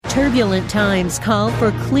Turbulent times call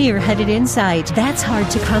for clear-headed insight. That's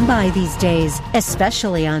hard to come by these days,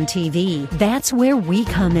 especially on TV. That's where we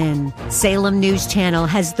come in. Salem News Channel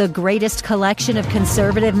has the greatest collection of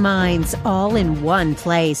conservative minds all in one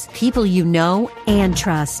place. People you know and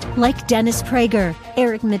trust, like Dennis Prager,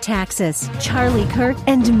 Eric Metaxas, Charlie Kirk,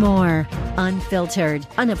 and more. Unfiltered,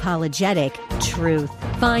 unapologetic truth.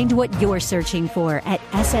 Find what you're searching for at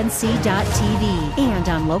snc.tv and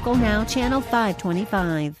on Local Now, Channel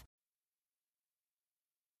 525.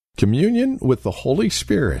 Communion with the Holy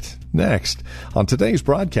Spirit. Next, on today's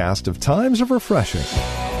broadcast of Times of Refreshing.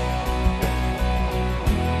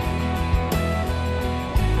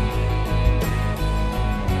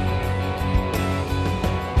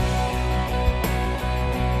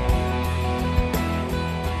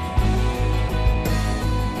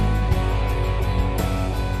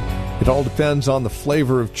 It all depends on the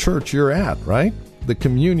flavor of church you're at, right? The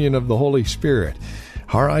communion of the Holy Spirit.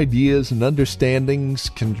 Our ideas and understandings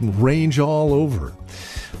can range all over.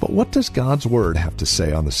 But what does God's Word have to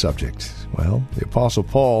say on the subject? Well, the Apostle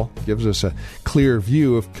Paul gives us a clear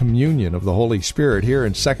view of communion of the Holy Spirit here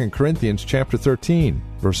in 2 Corinthians chapter 13,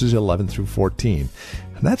 verses 11 through 14.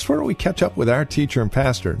 And that's where we catch up with our teacher and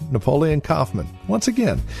pastor, Napoleon Kaufman, once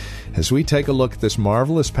again, as we take a look at this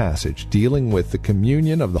marvelous passage dealing with the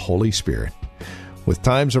communion of the Holy Spirit. With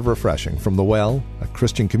Times of Refreshing from The Well, a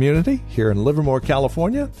Christian community here in Livermore,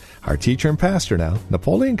 California, our teacher and pastor now,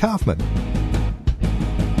 Napoleon Kaufman.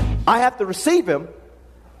 I have to receive him,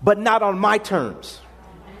 but not on my terms,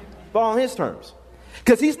 but on his terms.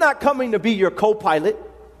 Because he's not coming to be your co-pilot.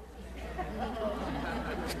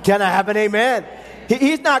 Can I have an amen?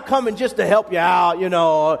 He's not coming just to help you out, you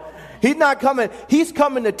know. He's not coming. He's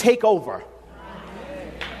coming to take over.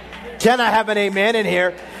 Can I have an amen in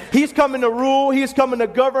here? He's coming to rule. He's coming to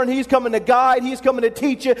govern. He's coming to guide. He's coming to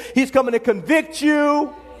teach you. He's coming to convict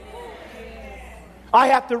you. I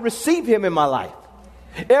have to receive him in my life.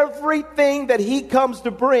 Everything that he comes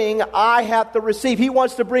to bring, I have to receive. He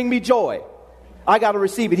wants to bring me joy. I got to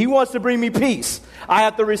receive it. He wants to bring me peace. I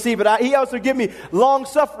have to receive it. He wants to give me long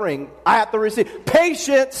suffering. I have to receive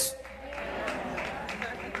patience.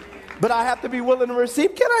 But I have to be willing to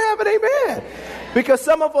receive. Can I have an amen? Because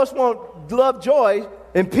some of us want love, joy,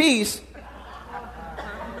 and peace.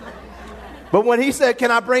 But when he said,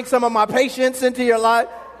 can I bring some of my patience into your life?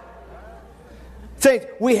 Saints,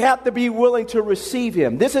 we have to be willing to receive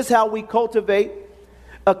him. This is how we cultivate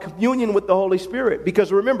a communion with the Holy Spirit.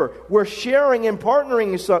 Because remember, we're sharing and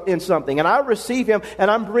partnering in something. And I receive him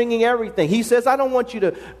and I'm bringing everything. He says, I don't want you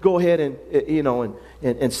to go ahead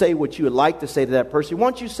and say what you would like to say to that person. Why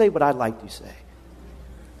don't you say what I'd like to say?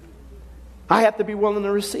 I have to be willing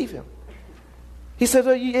to receive him. He says,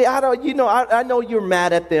 I know you're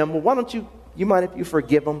mad at them. Well, why don't you mind if you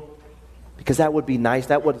forgive them? Because that would be nice.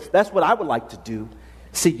 That's what I would like to do.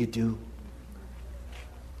 See you do.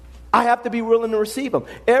 I have to be willing to receive him.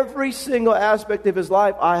 Every single aspect of his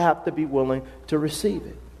life, I have to be willing to receive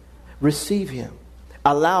it. Receive him.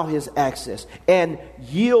 Allow his access. And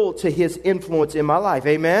yield to his influence in my life.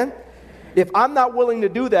 Amen? If I'm not willing to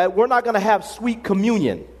do that, we're not going to have sweet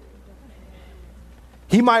communion.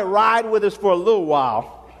 He might ride with us for a little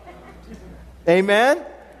while. Amen?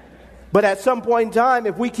 But at some point in time,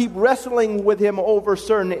 if we keep wrestling with him over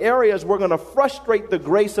certain areas, we're going to frustrate the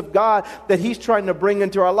grace of God that he's trying to bring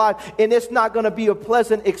into our life. And it's not going to be a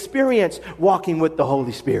pleasant experience walking with the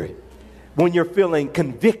Holy Spirit when you're feeling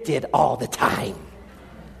convicted all the time.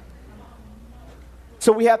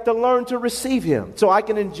 So we have to learn to receive him so I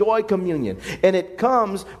can enjoy communion. And it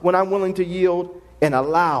comes when I'm willing to yield and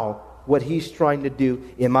allow what he's trying to do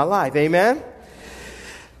in my life. Amen?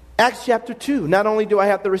 Acts chapter 2, not only do I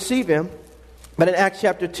have to receive him, but in Acts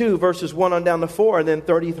chapter 2, verses 1 on down to 4, and then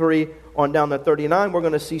 33 on down to 39, we're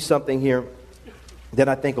going to see something here that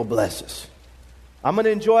I think will bless us. I'm going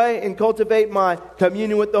to enjoy and cultivate my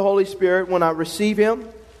communion with the Holy Spirit when I receive him.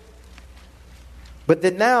 But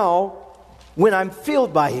then now, when I'm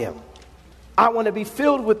filled by him, I want to be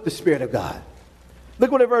filled with the Spirit of God.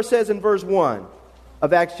 Look what the verse says in verse 1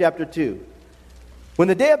 of Acts chapter 2. When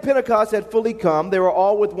the day of Pentecost had fully come, they were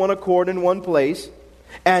all with one accord in one place.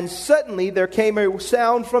 And suddenly there came a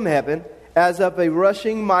sound from heaven as of a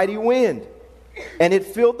rushing mighty wind. And it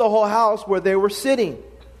filled the whole house where they were sitting.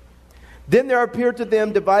 Then there appeared to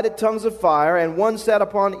them divided tongues of fire, and one sat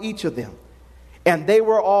upon each of them. And they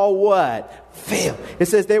were all what? Filled. It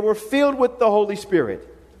says they were filled with the Holy Spirit.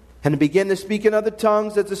 And began to speak in other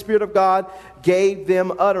tongues as the Spirit of God gave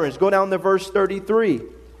them utterance. Go down to verse 33.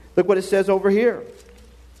 Look what it says over here.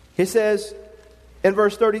 He says in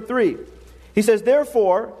verse 33, he says,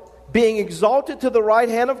 therefore, being exalted to the right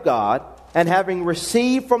hand of God, and having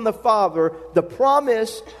received from the Father the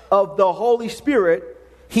promise of the Holy Spirit,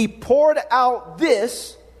 he poured out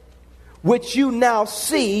this which you now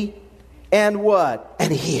see and what?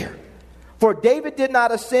 And hear. For David did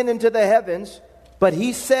not ascend into the heavens, but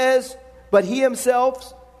he says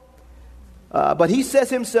himself,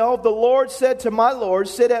 the Lord said to my Lord,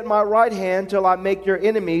 sit at my right hand till I make your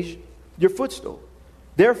enemies your footstool.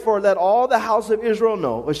 Therefore, let all the house of Israel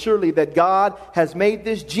know assuredly that God has made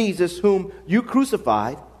this Jesus whom you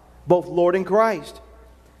crucified, both Lord and Christ.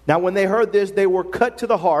 Now, when they heard this, they were cut to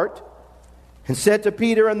the heart and said to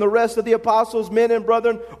Peter and the rest of the apostles, men and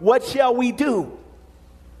brethren, what shall we do?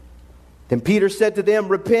 Then Peter said to them,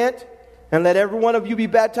 repent and let every one of you be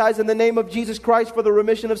baptized in the name of Jesus Christ for the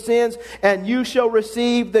remission of sins, and you shall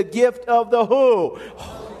receive the gift of the who?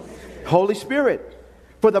 Holy Spirit.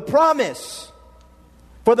 For the promise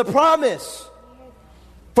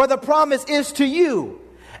is to you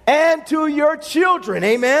and to your children.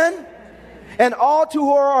 Amen. And all to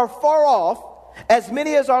who are far off, as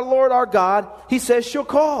many as our Lord our God, he says, shall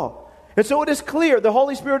call. And so it is clear, the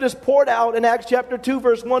Holy Spirit is poured out in Acts chapter 2,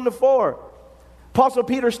 verse 1 to 4. Apostle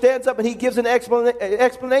Peter stands up and he gives an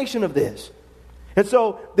explanation of this. And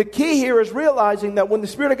so the key here is realizing that when the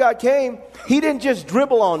Spirit of God came, he didn't just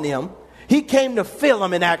dribble on them. He came to fill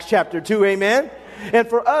them in Acts chapter 2, amen? And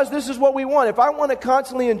for us, this is what we want. If I want to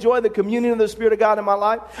constantly enjoy the communion of the Spirit of God in my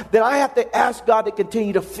life, then I have to ask God to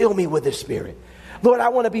continue to fill me with His Spirit. Lord, I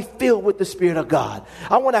want to be filled with the Spirit of God.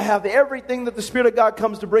 I want to have everything that the Spirit of God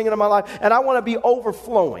comes to bring into my life, and I want to be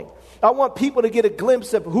overflowing. I want people to get a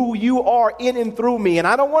glimpse of who you are in and through me, and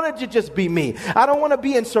I don't want it to just be me. I don't want to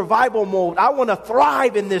be in survival mode. I want to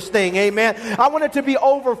thrive in this thing, amen. I want it to be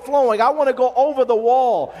overflowing. I want to go over the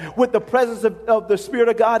wall with the presence of the Spirit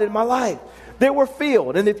of God in my life. They were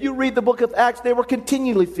filled. And if you read the book of Acts, they were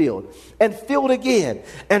continually filled. And filled again.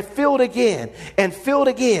 And filled again. And filled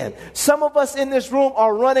again. Some of us in this room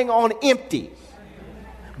are running on empty.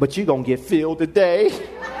 But you're going to get filled today.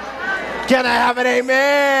 Can I have an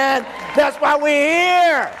amen? That's why we're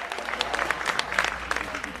here.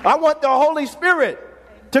 I want the Holy Spirit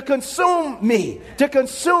to consume me. To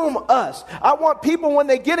consume us. I want people when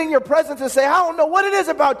they get in your presence to say, I don't know what it is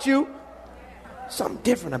about you. Something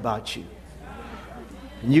different about you.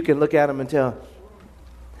 And you can look at them and tell,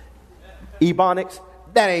 Ebonics,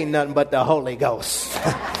 that ain't nothing but the Holy Ghost.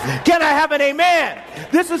 Can I have an amen?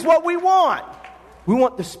 This is what we want. We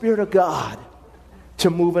want the Spirit of God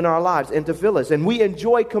to move in our lives and to fill us. And we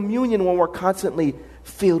enjoy communion when we're constantly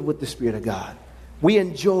filled with the Spirit of God. We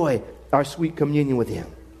enjoy our sweet communion with Him.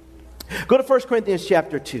 Go to 1 Corinthians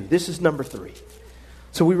chapter 2. This is number 3.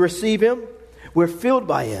 So we receive Him. We're filled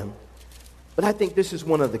by Him. But I think this is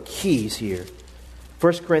one of the keys here.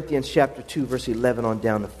 1 Corinthians chapter 2, verse 11 on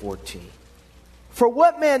down to 14. For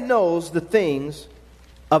what man knows the things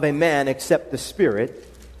of a man except the spirit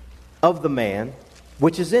of the man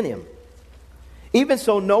which is in him? Even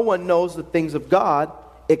so, no one knows the things of God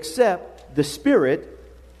except the Spirit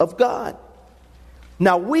of God.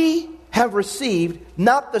 Now we have received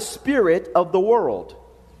not the spirit of the world.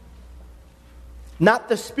 Not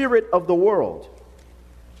the spirit of the world.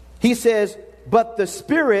 He says, but the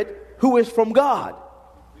Spirit who is from God,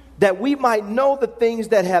 that we might know the things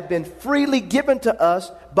that have been freely given to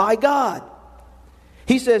us by God.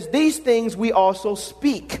 He says, these things we also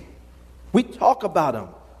speak. We talk about them.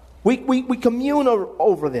 We commune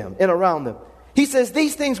over them and around them. He says,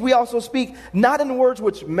 these things we also speak, not in words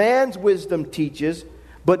which man's wisdom teaches,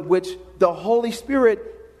 but which the Holy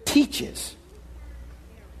Spirit teaches.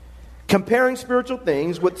 Comparing spiritual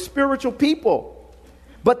things with spiritual people.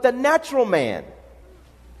 But the natural man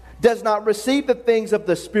does not receive the things of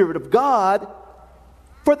the Spirit of God,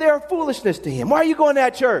 for they are foolishness to him. Why are you going to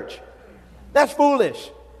that church? That's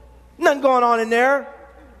foolish. Nothing going on in there.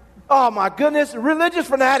 Oh my goodness, religious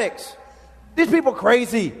fanatics. These people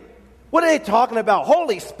crazy. What are they talking about?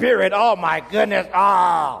 Holy Spirit, oh my goodness.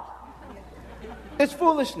 Oh. It's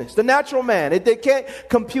foolishness. The natural man, they can't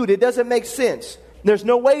compute. It doesn't make sense. There's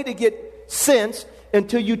no way to get sense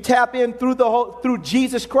until you tap in through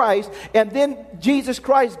Jesus Christ, and then Jesus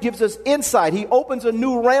Christ gives us insight. He opens a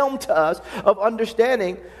new realm to us of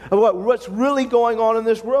understanding of what's really going on in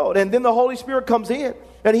this world. And then the Holy Spirit comes in,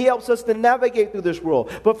 and He helps us to navigate through this world.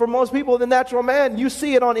 But for most people, the natural man, you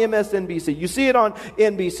see it on MSNBC, you see it on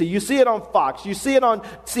NBC, you see it on Fox, you see it on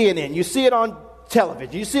CNN, you see it on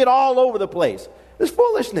television, you see it all over the place. It's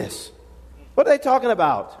foolishness. What are they talking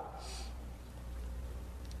about?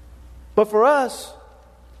 But for us,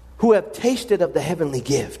 who have tasted of the heavenly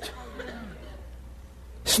gift,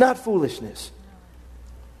 it's not foolishness.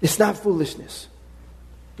 It's not foolishness.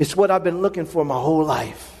 It's what I've been looking for my whole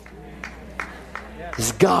life.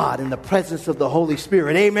 is God in the presence of the Holy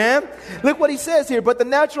Spirit. Amen? Look what he says here. But the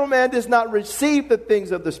natural man does not receive the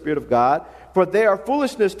things of the Spirit of God, for they are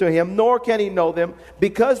foolishness to him, nor can he know them,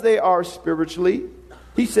 because they are spiritually,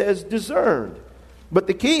 he says, discerned. But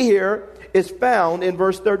the key here is found in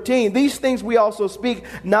verse 13. These things we also speak,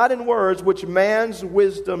 not in words which man's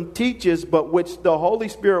wisdom teaches, but which the Holy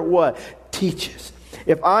Spirit what? Teaches.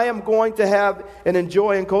 If I am going to have and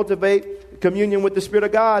enjoy and cultivate communion with the Spirit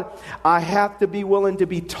of God, I have to be willing to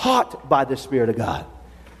be taught by the Spirit of God.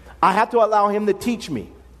 I have to allow him to teach me.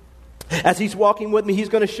 As he's walking with me, he's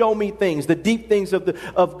going to show me things, the deep things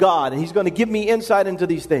of God, and he's going to give me insight into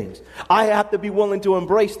these things. I have to be willing to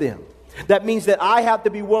embrace them. That means that I have to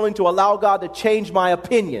be willing to allow God to change my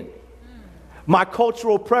opinion, my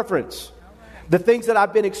cultural preference, the things that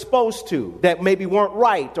I've been exposed to that maybe weren't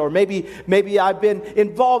right, or maybe I've been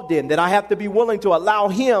involved in, that I have to be willing to allow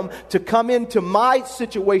him to come into my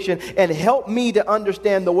situation and help me to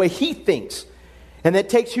understand the way he thinks. And it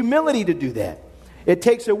takes humility to do that. It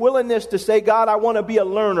takes a willingness to say, God, I want to be a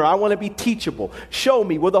learner. I want to be teachable. Show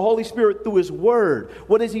me. With the Holy Spirit through his word,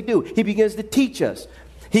 what does he do? He begins to teach us.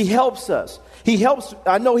 He helps us.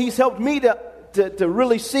 I know he's helped me to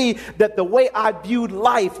really see that the way I viewed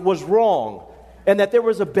life was wrong, and that there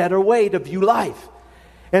was a better way to view life.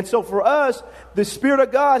 And so for us, the Spirit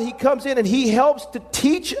of God, he comes in and he helps to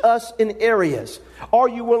teach us in areas. Are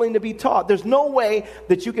you willing to be taught? There's no way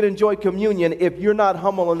that you can enjoy communion if you're not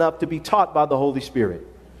humble enough to be taught by the Holy Spirit.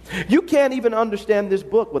 You can't even understand this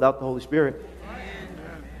book without the Holy Spirit.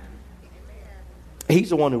 He's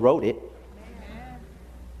the one who wrote it.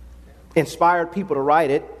 Inspired people to write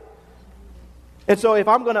it. And so if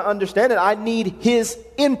I'm going to understand it, I need his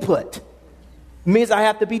input. It means I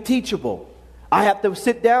have to be teachable. I have to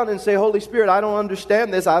sit down and say, Holy Spirit, I don't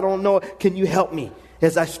understand this. I don't know. Can you help me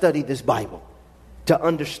as I study this Bible to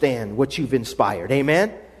understand what you've inspired?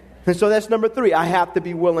 Amen? And so that's number 3. I have to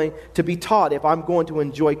be willing to be taught if I'm going to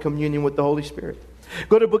enjoy communion with the Holy Spirit.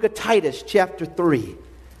 Go to the book of Titus, chapter 3.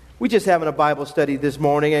 We're just having a Bible study this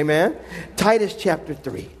morning. Amen? Titus, chapter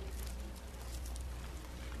 3.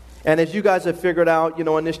 And as you guys have figured out,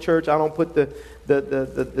 in this church, I don't put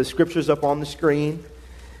the scriptures up on the screen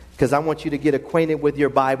because I want you to get acquainted with your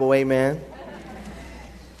Bible, amen?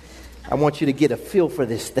 I want you to get a feel for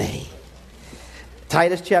this thing.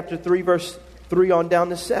 Titus chapter 3, verse 3 on down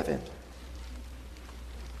to 7.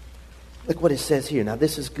 Look what it says here. Now,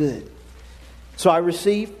 this is good. So I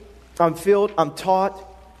receive, I'm filled, I'm taught,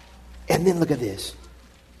 and then look at this.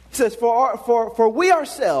 It says, for we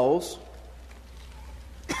ourselves...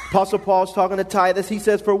 Apostle Paul's talking to Titus. He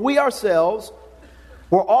says, for we ourselves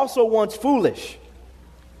were also once foolish,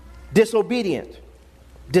 disobedient,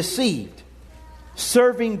 deceived,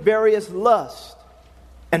 serving various lusts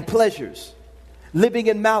and pleasures, living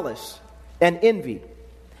in malice and envy,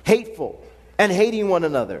 hateful and hating one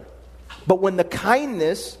another. But when the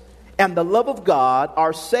kindness and the love of God,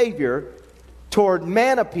 our Savior, toward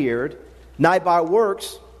man appeared, not by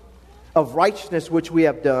works of righteousness which we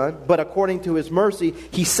have done, but according to his mercy,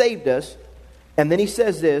 he saved us. And then he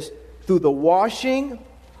says this, through the washing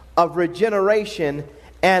of regeneration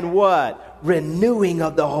and what? Renewing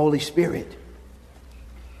of the Holy Spirit,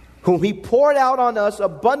 whom he poured out on us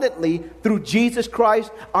abundantly through Jesus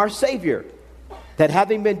Christ our Savior, that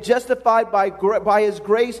having been justified by his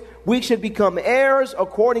grace, we should become heirs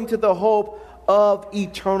according to the hope of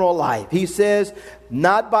eternal life. He says,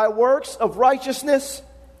 not by works of righteousness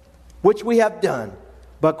which we have done,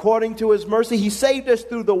 but according to his mercy, he saved us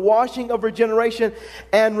through the washing of regeneration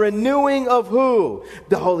and renewing of who?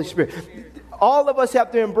 The Holy Spirit. All of us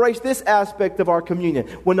have to embrace this aspect of our communion.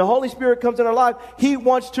 When the Holy Spirit comes in our life, he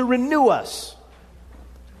wants to renew us.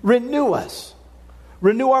 Renew us.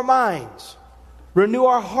 Renew our minds. Renew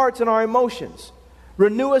our hearts and our emotions.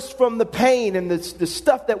 Renew us from the pain and the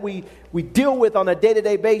stuff that we deal with on a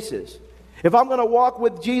day-to-day basis. If I'm going to walk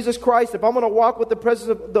with Jesus Christ, if I'm going to walk with the presence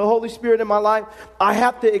of the Holy Spirit in my life, I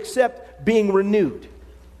have to accept being renewed.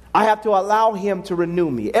 I have to allow him to renew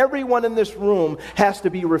me. Everyone in this room has to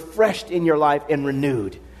be refreshed in your life and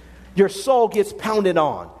renewed. Your soul gets pounded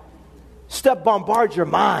on. Stuff bombards your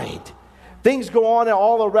mind. Things go on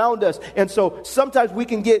all around us. And so sometimes we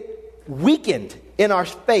can get weakened in our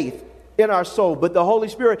faith, in our soul. But the Holy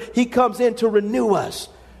Spirit, he comes in to renew us,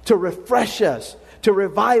 to refresh us, to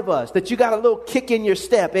revive us, that you got a little kick in your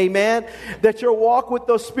step, amen? That your walk with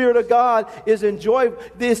the Spirit of God is enjoy.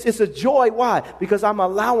 It's a joy. Why? Because I'm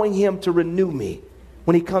allowing him to renew me.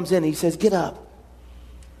 When he comes in, he says, get up.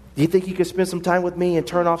 Do you think you could spend some time with me and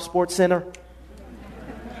turn off Sports Center?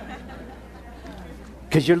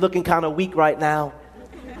 Because you're looking kind of weak right now.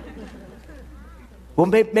 Well,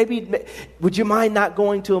 maybe would you mind not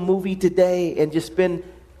going to a movie today and just spend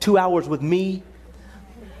 2 hours with me?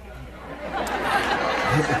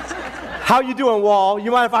 How you doing, Wall?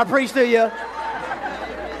 You mind if I preach to you?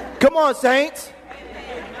 Come on, saints.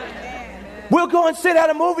 We'll go and sit at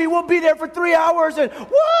a movie. We'll be there for 3 hours and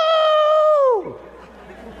woo!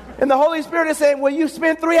 And the Holy Spirit is saying, will you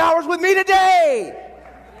spend 3 hours with me today?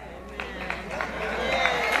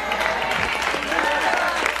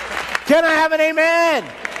 Can I have an amen?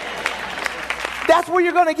 That's where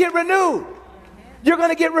you're going to get renewed. You're going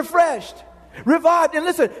to get refreshed, revived. And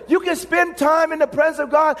listen, you can spend time in the presence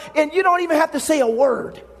of God and you don't even have to say a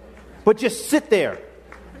word, but just sit there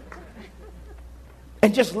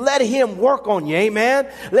and just let Him work on you.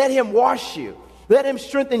 Amen. Let Him wash you. Let Him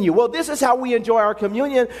strengthen you. Well, this is how we enjoy our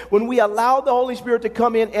communion, when we allow the Holy Spirit to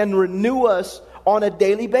come in and renew us on a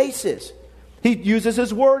daily basis. He uses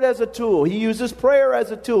His Word as a tool. He uses prayer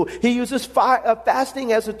as a tool. He uses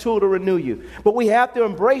fasting as a tool to renew you. But we have to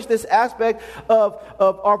embrace this aspect of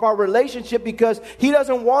our relationship, because He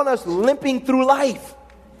doesn't want us limping through life.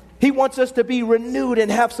 He wants us to be renewed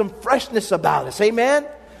and have some freshness about us. Amen?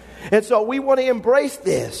 And so we want to embrace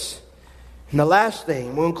this. And the last thing,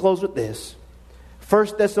 we're going to close with this. 1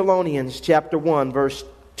 Thessalonians chapter 1, verse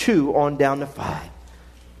 2 on down to 5.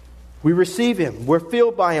 We receive Him. We're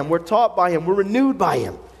filled by Him. We're taught by Him. We're renewed by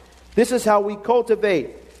Him. This is how we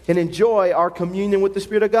cultivate and enjoy our communion with the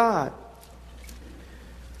Spirit of God.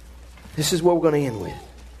 This is what we're going to end with.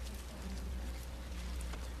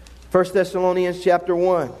 1 Thessalonians chapter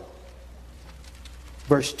 1,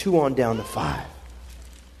 verse 2 on down to 5.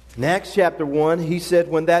 In Acts chapter 1, he said,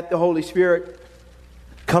 when the Holy Spirit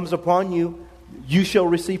comes upon you, you shall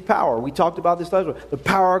receive power. We talked about this last week. The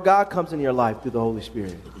power of God comes into your life through the Holy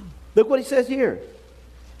Spirit. Look what he says here.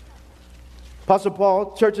 Apostle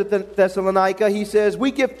Paul, Church of Thessalonica, he says,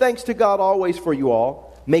 we give thanks to God always for you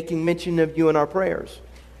all, making mention of you in our prayers,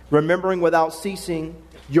 remembering without ceasing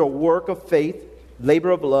your work of faith,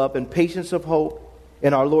 labor of love, and patience of hope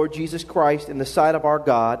in our Lord Jesus Christ in the sight of our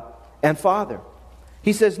God and Father.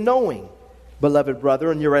 He says, knowing, beloved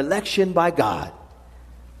brethren, your election by God.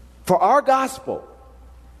 For our gospel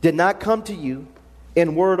did not come to you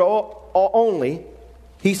in word only,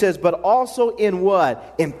 he says, but also in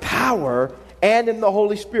what? In power and in the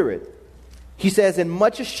Holy Spirit. He says, in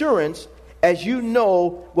much assurance, as you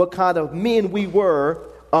know what kind of men we were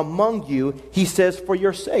among you, he says, for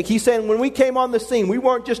your sake. He's saying, when we came on the scene, we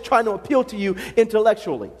weren't just trying to appeal to you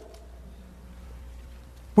intellectually.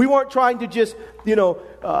 We weren't trying to just,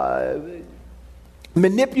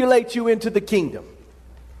 manipulate you into the kingdom.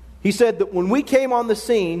 He said that when we came on the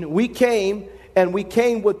scene, we came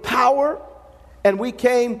with power, and we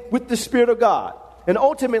came with the Spirit of God. And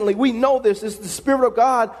ultimately, we know this is the Spirit of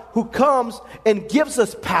God who comes and gives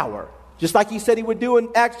us power, just like He said He would do in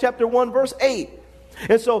Acts chapter 1, verse 8.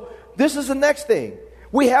 And so this is the next thing.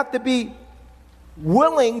 We have to be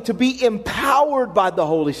willing to be empowered by the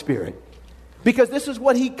Holy Spirit, because this is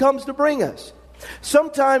what He comes to bring us.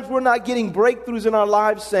 Sometimes we're not getting breakthroughs in our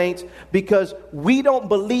lives, saints, because we don't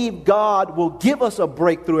believe God will give us a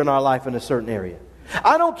breakthrough in our life in a certain area.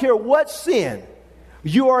 I don't care what sin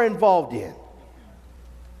you are involved in.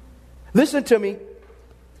 Listen to me.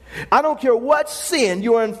 I don't care what sin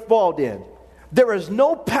you are involved in. There is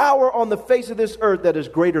no power on the face of this earth that is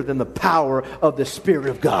greater than the power of the Spirit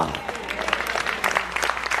of God.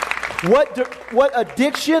 What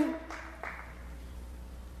addiction?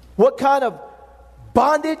 What kind of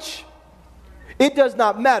bondage? It does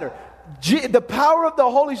not matter. The power of the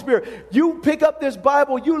Holy Spirit. You pick up this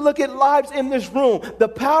Bible, you look at lives in this room. The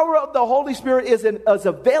power of the Holy Spirit is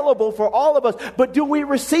available for all of us. But do we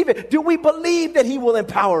receive it? Do we believe that He will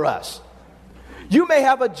empower us? You may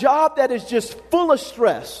have a job that is just full of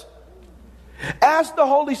stress. Ask the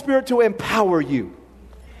Holy Spirit to empower you.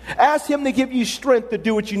 Ask Him to give you strength to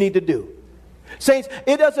do what you need to do. Saints,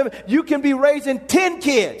 you can be raising 10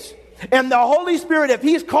 kids. And the Holy Spirit, if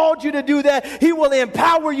He's called you to do that, He will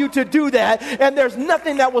empower you to do that. And there's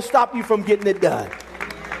nothing that will stop you from getting it done.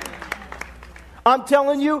 I'm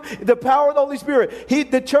telling you, the power of the Holy Spirit.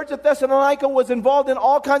 The Church of Thessalonica was involved in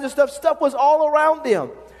all kinds of stuff. Stuff was all around them.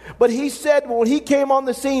 But he said when he came on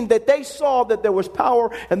the scene that they saw that there was power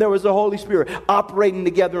and there was the Holy Spirit operating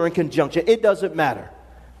together in conjunction. It doesn't matter.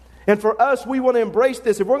 And for us, we want to embrace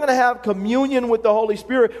this. If we're going to have communion with the Holy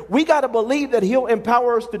Spirit, we got to believe that He'll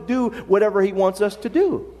empower us to do whatever He wants us to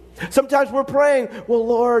do. Sometimes we're praying, well,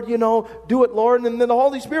 Lord, do it, Lord. And then the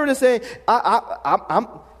Holy Spirit is saying, I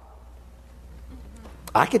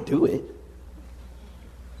could do it.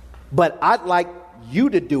 But I'd like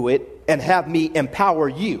you to do it and have me empower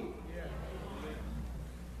you.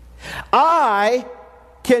 I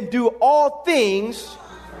can do all things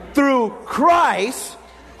through Christ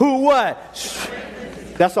who what?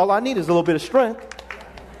 That's all I need is a little bit of strength.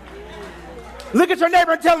 Look at your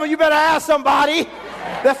neighbor and tell them you better ask somebody.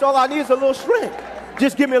 That's all I need is a little strength.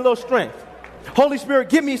 Just give me a little strength. Holy Spirit,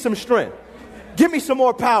 give me some strength. Give me some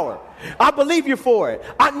more power. I believe you for it.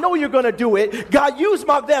 I know you're going to do it. God, use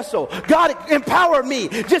my vessel. God, empower me.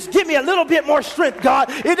 Just give me a little bit more strength, God.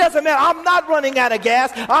 It doesn't matter. I'm not running out of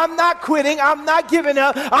gas. I'm not quitting. I'm not giving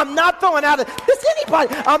up. I'm not throwing out of... Does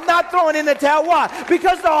anybody? I'm not throwing in the towel. Why?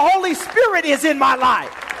 Because the Holy Spirit is in my life.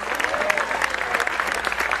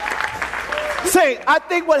 Say, I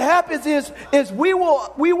think what happens is we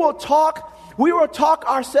will talk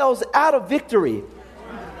ourselves out of victory.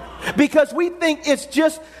 Because we think it's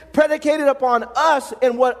just predicated upon us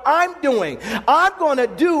and what I'm doing. I'm going to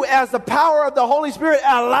do as the power of the Holy Spirit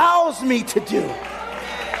allows me to do.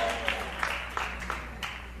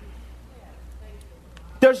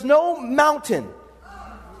 There's no mountain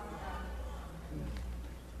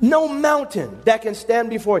that can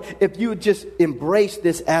stand before it. If you just embrace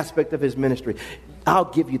this aspect of his ministry, I'll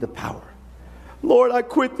give you the power. Lord, I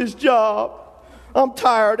quit this job. I'm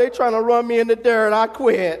tired. They're trying to run me in the dirt. I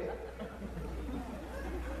quit.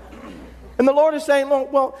 And the Lord is saying,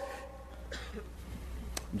 well,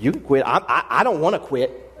 you can quit. I don't want to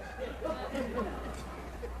quit.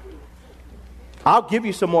 I'll give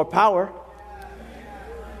you some more power.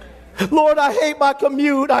 Lord, I hate my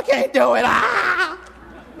commute. I can't do it.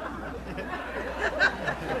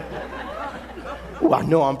 Oh, I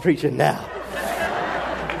know I'm preaching now.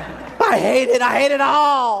 I hate it. I hate it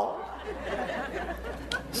all.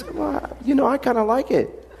 So, well, I kind of like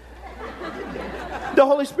it. The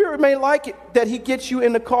Holy Spirit may like it that he gets you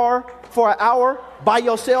in the car for an hour by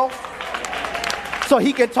yourself so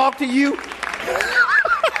he can talk to you.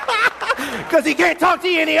 Because he can't talk to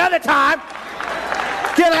you any other time.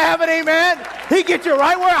 Can I have an amen? He gets you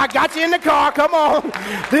right where I got you in the car. Come on.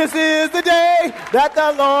 This is the day that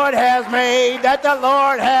the Lord has made. That the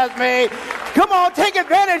Lord has made. Come on, take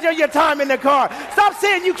advantage of your time in the car. Stop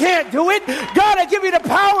saying you can't do it. God will give you the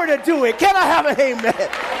power to do it. Can I have an amen?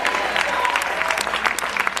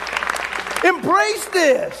 Embrace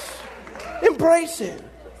this. Embrace it.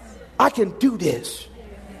 I can do this.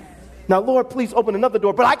 Now, Lord, please open another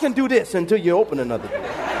door, but I can do this until you open another door.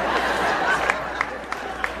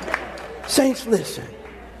 Saints, listen.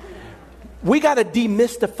 We got to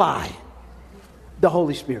demystify the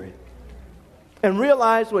Holy Spirit and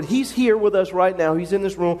realize what he's here with us right now. He's in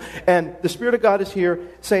this room, and the Spirit of God is here,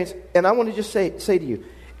 saints. And I want to just say to you,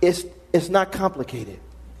 it's not complicated.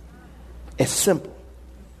 It's simple.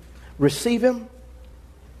 Receive him.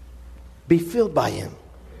 Be filled by him.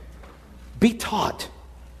 Be taught.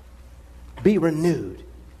 Be renewed.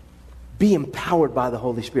 Be empowered by the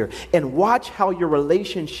Holy Spirit. And watch how your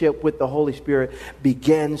relationship with the Holy Spirit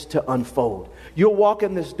begins to unfold. You'll walk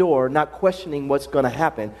in this door not questioning what's going to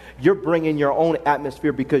happen. You're bringing your own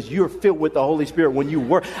atmosphere because you're filled with the Holy Spirit when you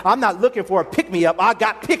work. I'm not looking for a pick-me-up. I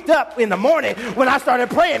got picked up in the morning when I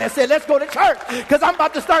started praying and said, let's go to church because I'm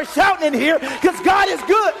about to start shouting in here because God is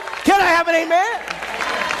good. Can I have an amen?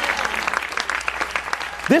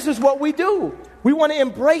 This is what we do. We want to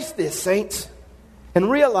embrace this, saints, and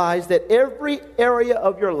realize that every area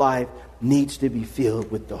of your life needs to be filled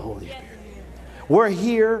with the Holy Spirit. We're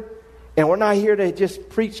here, and we're not here to just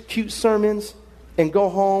preach cute sermons and go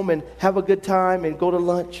home and have a good time and go to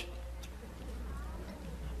lunch.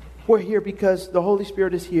 We're here because the Holy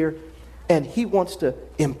Spirit is here, and he wants to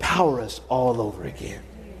empower us all over again.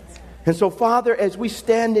 And so, Father, as we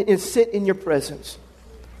stand and sit in your presence,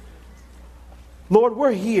 Lord,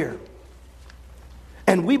 we're here.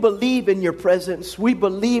 And we believe in your presence. We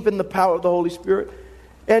believe in the power of the Holy Spirit.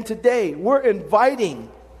 And today, we're inviting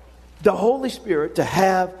the Holy Spirit to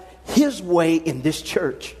have his way in this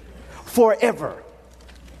church forever.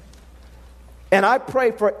 And I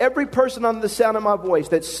pray for every person under the sound of my voice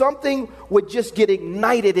that something would just get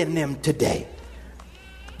ignited in them today.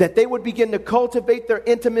 That they would begin to cultivate their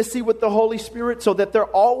intimacy with the Holy Spirit so that they're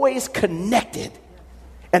always connected.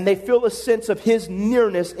 And they feel a sense of his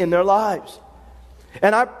nearness in their lives.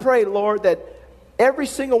 And I pray, Lord, that every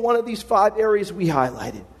single one of these 5 areas we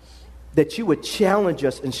highlighted, that you would challenge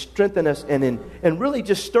us and strengthen us and really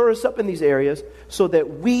just stir us up in these areas so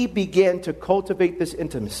that we begin to cultivate this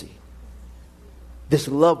intimacy, this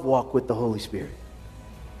love walk with the Holy Spirit.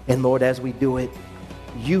 And Lord, as we do it,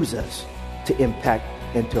 use us to impact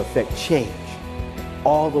and to affect change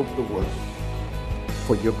all over the world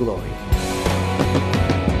for your glory.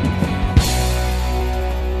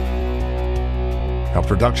 A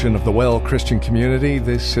production of the Well Christian Community.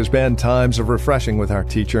 This has been Times of Refreshing with our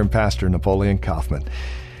teacher and pastor, Napoleon Kaufman.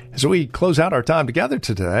 As we close out our time together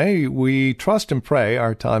today, we trust and pray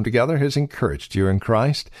our time together has encouraged you in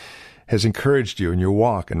Christ, has encouraged you in your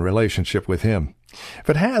walk and relationship with Him. If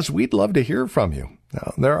it has, we'd love to hear from you.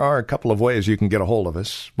 Now, there are a couple of ways you can get a hold of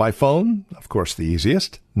us. By phone, of course, the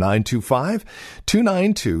easiest,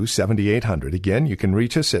 925-292-7800. Again, you can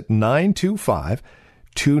reach us at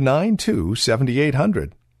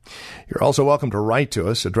 925-292-7800. You're also welcome to write to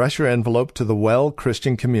us. Address your envelope to the Well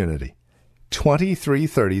Christian Community,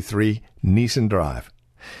 2333 Neeson Drive.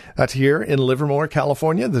 That's here in Livermore,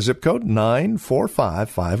 California, the zip code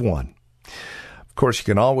 94551. Of course, you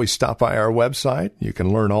can always stop by our website. You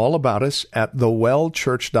can learn all about us at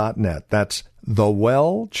thewellchurch.net. That's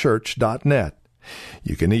thewellchurch.net.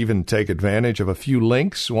 You can even take advantage of a few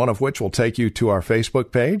links, one of which will take you to our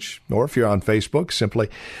Facebook page. Or if you're on Facebook, simply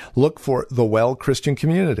look for The Well Christian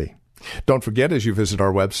Community. Don't forget, as you visit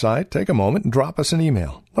our website, take a moment and drop us an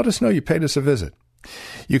email. Let us know you paid us a visit.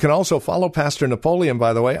 You can also follow Pastor Napoleon,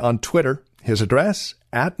 by the way, on Twitter. His address,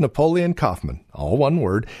 @Napoleon Kaufman. All one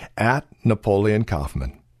word, @Napoleon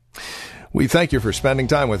Kaufman. We thank you for spending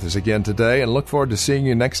time with us again today and look forward to seeing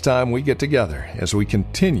you next time we get together as we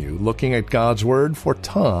continue looking at God's Word for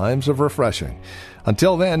times of refreshing.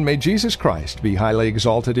 Until then, may Jesus Christ be highly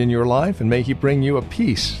exalted in your life and may He bring you a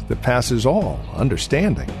peace that passes all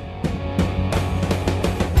understanding.